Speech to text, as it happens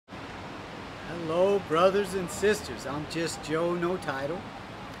Hello, brothers and sisters. I'm Just Joe, no title.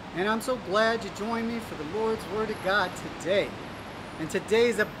 And I'm so glad you joined me for the Lord's Word of God today. And today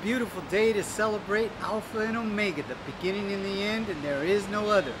is a beautiful day to celebrate Alpha and Omega, the beginning and the end, and there is no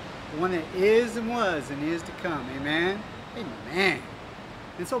other. The one that is and was and is to come. Amen? Amen.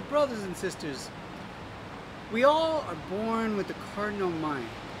 And so, brothers and sisters, we all are born with the cardinal mind.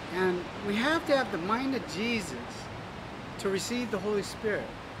 And we have to have the mind of Jesus to receive the Holy Spirit.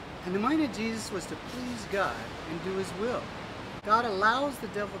 And the mind of Jesus was to please God and do His will. God allows the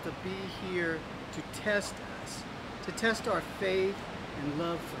devil to be here to test us, to test our faith and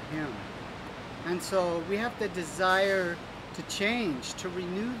love for Him. And so we have the desire to change, to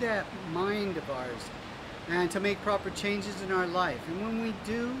renew that mind of ours, and to make proper changes in our life. And when we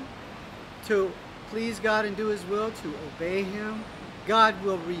do, to please God and do His will, to obey Him, God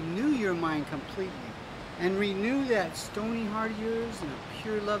will renew your mind completely and renew that stony heart of yours and a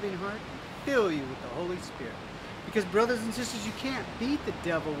pure loving heart and fill you with the Holy Spirit. Because brothers and sisters, you can't beat the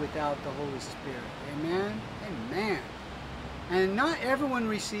devil without the Holy Spirit. Amen? Amen. And not everyone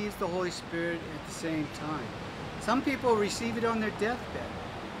receives the Holy Spirit at the same time. Some people receive it on their deathbed.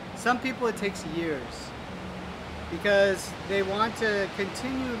 Some people it takes years because they want to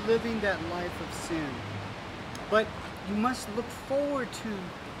continue living that life of sin. But you must look forward to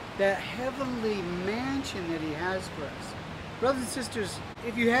that heavenly mansion that He has for us. Brothers and sisters,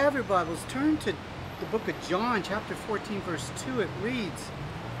 if you have your Bibles, turn to the book of John, chapter 14, verse 2. It reads,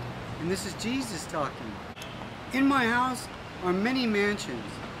 and this is Jesus talking, "In my house are many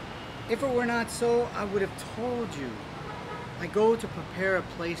mansions. If it were not so, I would have told you. I go to prepare a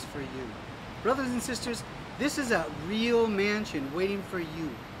place for you." Brothers and sisters, this is a real mansion waiting for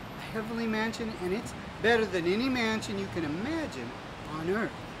you. A heavenly mansion, and it's better than any mansion you can imagine on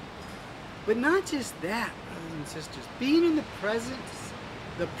earth. But not just that, brothers and sisters. Being in the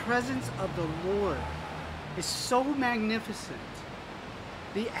presence of the Lord is so magnificent.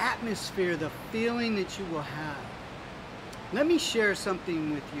 The atmosphere, the feeling that you will have. Let me share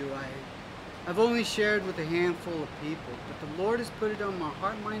something with you. I've only shared with a handful of people, but the Lord has put it on my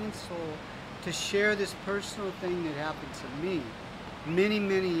heart, mind, and soul to share this personal thing that happened to me many,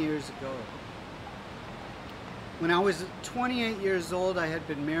 many years ago. When I was 28 years old, I had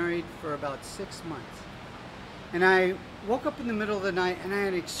been married for about 6 months. And I woke up in the middle of the night and I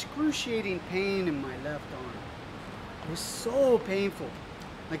had excruciating pain in my left arm. It was so painful.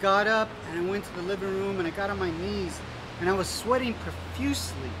 I got up and I went to the living room and I got on my knees and I was sweating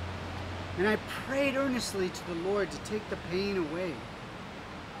profusely. And I prayed earnestly to the Lord to take the pain away.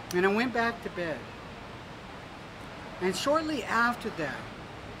 And I went back to bed. And shortly after that,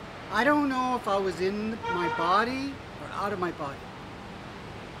 I don't know if I was in my body or out of my body,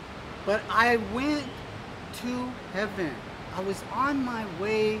 but I went to heaven. I was on my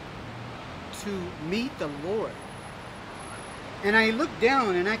way to meet the Lord. And I looked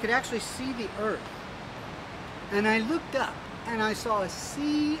down and I could actually see the earth. And I looked up and I saw a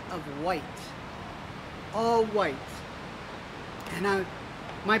sea of white, all white. And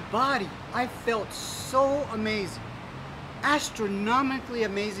my body, I felt so amazing. Astronomically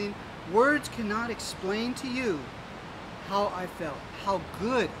amazing. Words cannot explain to you how I felt, how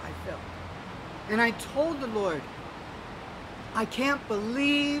good I felt. And I told the Lord, I can't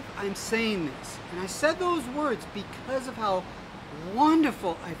believe I'm saying this. And I said those words because of how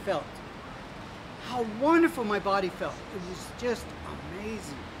wonderful I felt, how wonderful my body felt. It was just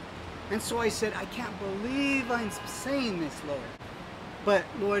amazing. And so I said, I can't believe I'm saying this, Lord. But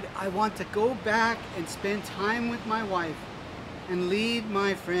Lord, I want to go back and spend time with my wife and lead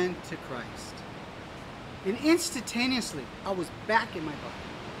my friend to Christ. And instantaneously, I was back in my body.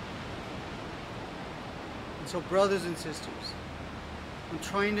 And so, brothers and sisters, I'm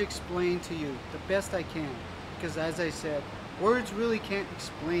trying to explain to you the best I can, because as I said, words really can't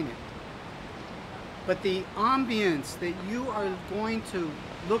explain it. But the ambience that you are going to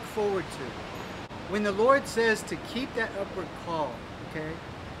look forward to, when the Lord says to keep that upward call, okay?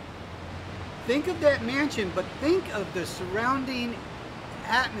 Think of that mansion, but think of the surrounding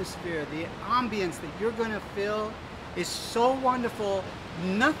atmosphere, the ambience that you're going to feel is so wonderful.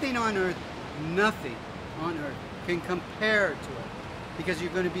 Nothing on earth can compare to it, because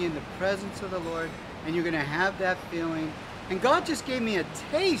you're going to be in the presence of the Lord and you're going to have that feeling. And God just gave me a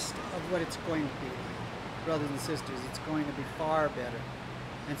taste of what it's going to be like. Brothers and sisters, it's going to be far better.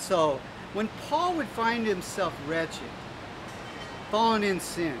 And so, when Paul would find himself wretched, fallen in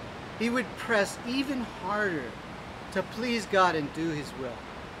sin, he would press even harder to please God and do His will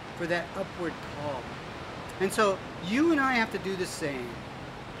for that upward call. And so you and I have to do the same.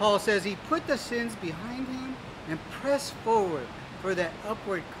 Paul says he put the sins behind him and pressed forward for that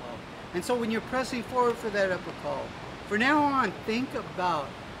upward call. And so when you're pressing forward for that upper call, from now on, think about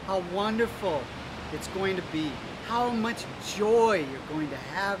how wonderful it's going to be, how much joy you're going to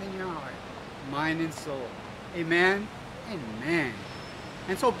have in your heart, mind, and soul. Amen? Amen.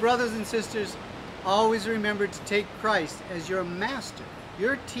 And so, brothers and sisters, always remember to take Christ as your master,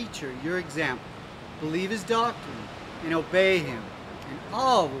 your teacher, your example. Believe his doctrine and obey him, and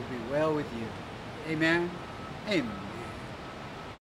all will be well with you. Amen? Amen.